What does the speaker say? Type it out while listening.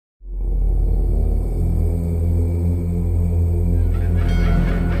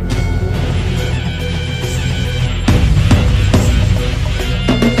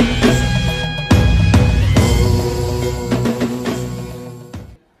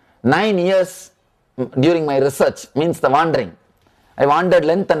9 years during my research, means the wandering. I wandered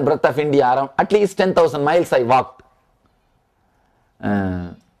length and breadth of India, around at least 10,000 miles I walked.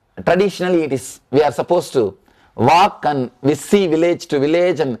 Traditionally we are supposed to walk and we see village to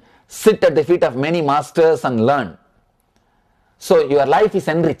village and sit at the feet of many masters and learn. So your life is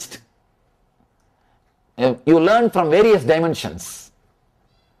enriched. You learn from various dimensions.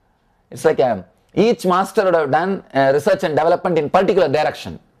 It's like each master would have done research and development in particular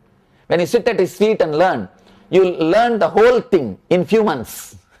direction. When you sit at his feet and learn, you learn the whole thing in few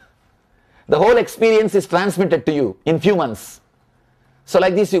months. The whole experience is transmitted to you in few months. So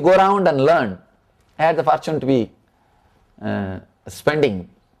like this you go around and learn. I had the fortune to be spend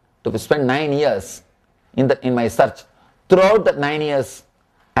 9 years in my search. Throughout that 9 years,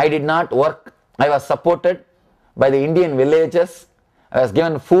 I did not work. I was supported by the Indian villages. I was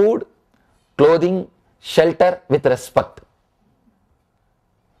given food, clothing, shelter with respect.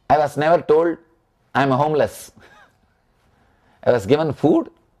 I was never told I am homeless. I was given food,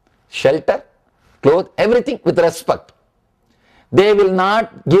 shelter, clothes, everything with respect. They will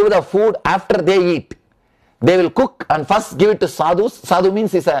not give the food after they eat. They will cook and first give it to sadhus. Sadhu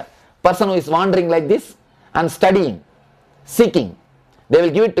means is a person who is wandering like this and studying, seeking. They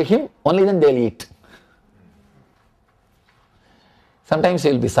will give it to him, only then they will eat. Sometimes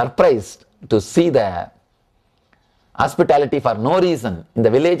you will be surprised to see the hospitality for no reason in the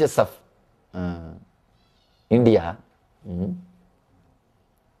villages of India.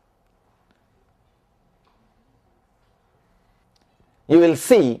 You will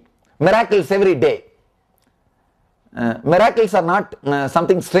see miracles every day. Miracles are not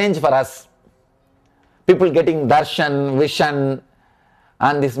something strange for us. People getting darshan, vision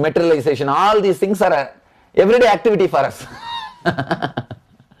and this materialization, all these things are a everyday activity for us.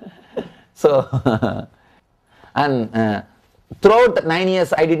 So, and throughout 9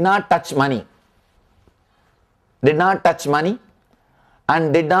 years I did not touch money. Did not touch money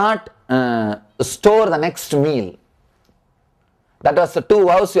and did not store the next meal. That was the 2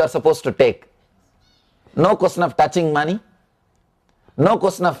 vows you are supposed to take. No question of touching money, no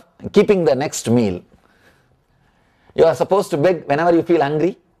question of keeping the next meal. You are supposed to beg whenever you feel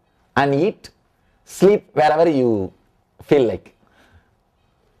hungry and eat, sleep wherever you feel like.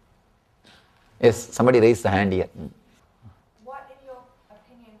 Yes, somebody raised the hand here. What, in your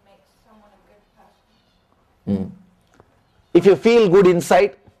opinion, makes someone a good person? If you feel good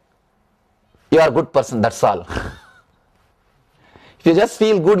inside, you are a good person, that's all. If you just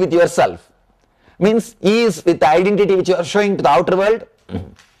feel good with yourself, means ease with the identity which you are showing to the outer world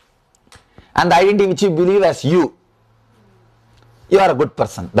and the identity which you believe as you, you are a good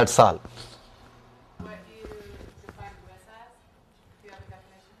person, that's all. What do you define bliss as? Do you have a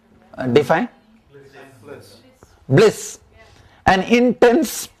definition for bliss? Define? Bliss. Yeah. An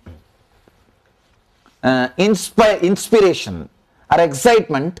intense inspiration or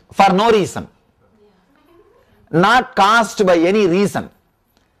excitement for no reason. Not caused by any reason.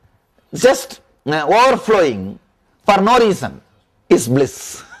 Just overflowing for no reason is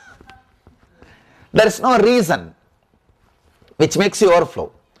bliss. There is no reason which makes you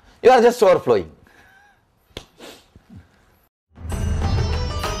overflow. You are just overflowing.